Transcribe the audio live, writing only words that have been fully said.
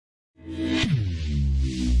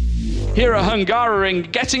here at Hungary,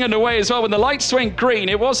 getting underway as well when the lights went green.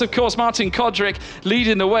 It was, of course, Martin Kodrick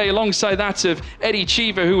leading the way alongside that of Eddie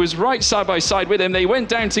Cheever, who was right side by side with him. They went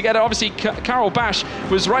down together. Obviously, Carol Bash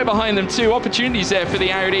was right behind them too. Opportunities there for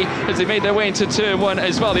the Audi as they made their way into turn one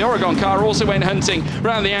as well. The Oregon car also went hunting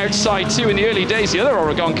around the outside too in the early days. The other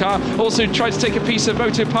Oregon car also tried to take a piece of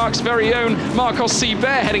Motor Park's very own Marcos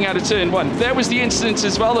Seibert heading out of turn one. There was the incident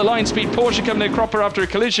as well. The line speed Porsche coming to cropper after a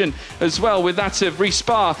collision as well with that of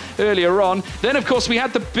Respar earlier on. Then, of course, we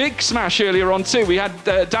had the big smash earlier on too. We had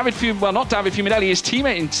David Fuminelli, his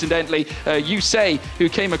teammate incidentally, Yusei, who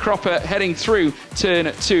came a cropper heading through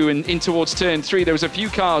turn two and in towards turn three. There was a few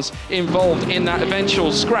cars involved in that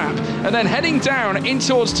eventual scrap. And then heading down in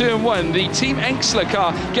towards turn one, the Team Enxler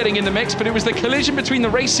car getting in the mix, but it was the collision between the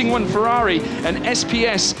Racing One Ferrari and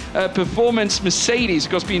SPS Performance Mercedes,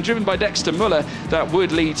 of course, being driven by Dexter Muller, that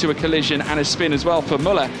would lead to a collision and a spin as well for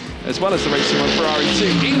Muller, as well as the Racing One Ferrari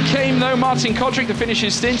too. In came, though, Martin Kodrick to finish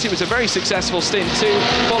his stint. It was a very successful stint too,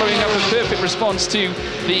 following up a perfect response to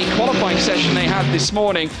the qualifying session they had this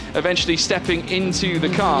morning. Eventually stepping into the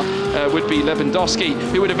car would be Lewandowski,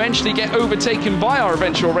 who would eventually get overtaken by our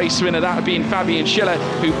eventual race winner, that being Fabian Schiller,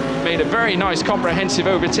 who made a very nice comprehensive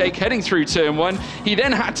overtake heading through turn one. He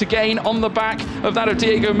then had to gain on the back of that of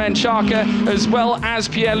Diego Menchaca, as well as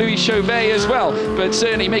Pierre-Louis Chauvet as well, but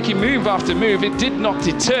certainly making move after move. It did not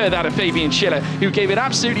deter that of Fabian Schiller, who gave it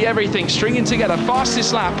absolutely everything, stringing together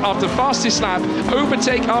fastest lap after fastest lap,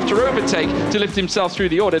 overtake after overtake to lift himself through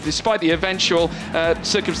the order despite the eventual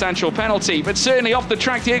circumstantial penalty. But certainly off the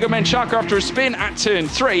track, Diego Menchaca, after a spin at turn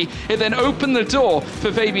three, it then opened the door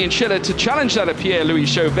for Fabian Schiller to challenge that of Pierre-Louis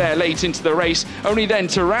Chauvet late into the race, only then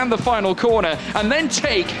to round the final corner and then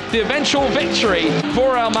take the eventual victory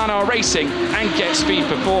for Almanar Racing and Get Speed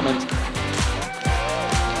Performance.